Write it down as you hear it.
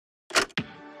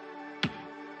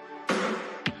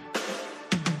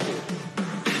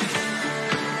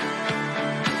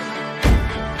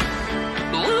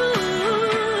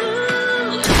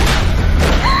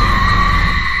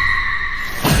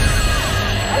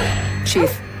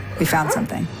Chief, we found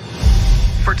something.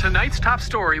 For tonight's top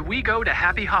story, we go to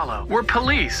Happy Hollow, where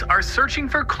police are searching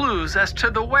for clues as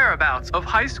to the whereabouts of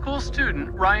high school student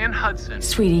Ryan Hudson.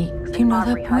 Sweetie, do you know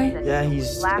that boy? Yeah,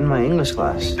 he's in my English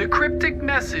class. The cryptic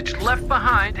message left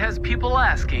behind has people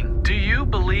asking, do you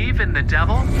believe in the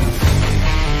devil?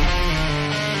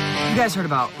 You guys heard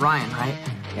about Ryan, right?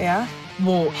 Yeah?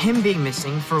 Well, him being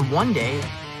missing for one day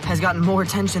has gotten more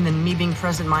attention than me being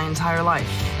present my entire life.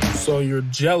 So you're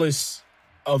jealous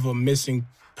of a missing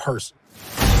person?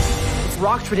 It's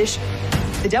rock tradition.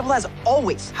 The devil has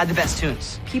always had the best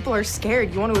tunes. People are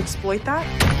scared. You want to exploit that?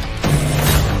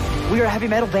 We are a heavy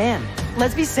metal band.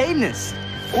 Let's be Satanists.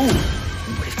 Ooh,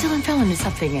 what if Dylan fell into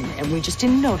something and we just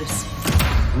didn't notice?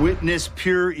 Witness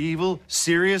pure evil?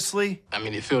 Seriously? I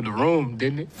mean, it filled the room,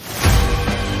 didn't it?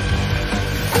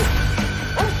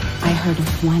 I heard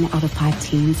 1 out of 5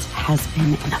 teens has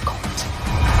been in a cult.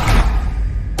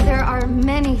 There are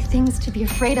many things to be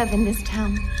afraid of in this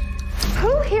town.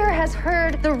 Who here has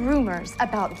heard the rumors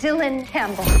about Dylan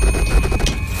Campbell? All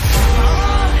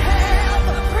hail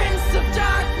the Prince of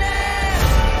Darkness!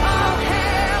 All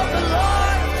hail the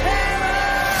Lord of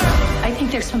Terror! I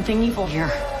think there's something evil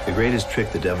here. The greatest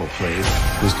trick the devil played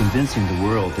was convincing the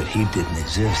world that he didn't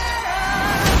exist.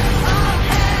 All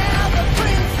hail the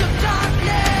Prince of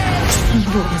Darkness!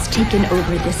 Evil has taken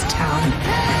over this town.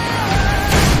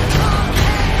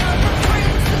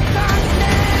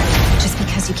 Just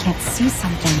because you can't see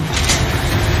something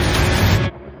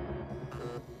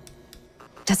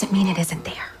doesn't mean it isn't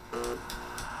there.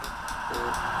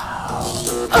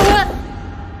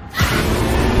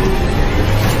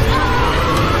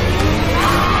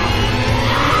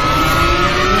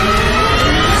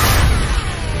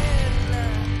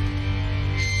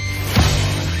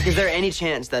 Is there any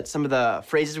chance that some of the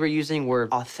phrases we're using were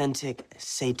authentic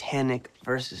satanic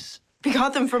verses? We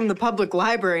got them from the public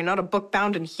library, not a book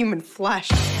bound in human flesh.